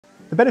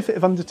The benefit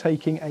of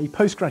undertaking a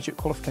postgraduate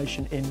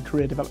qualification in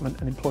career development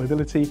and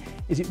employability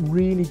is it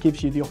really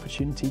gives you the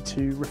opportunity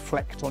to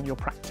reflect on your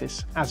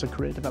practice as a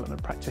career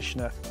development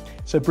practitioner.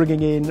 So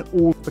bringing in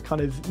all the kind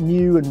of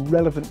new and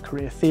relevant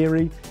career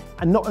theory,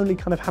 and not only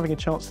kind of having a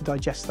chance to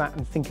digest that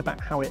and think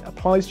about how it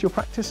applies to your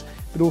practice,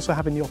 but also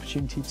having the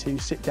opportunity to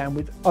sit down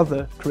with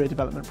other career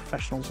development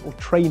professionals or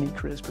trainee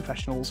careers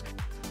professionals.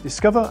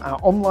 Discover our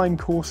online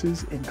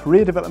courses in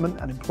career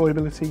development and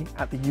employability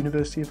at the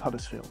University of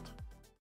Huddersfield.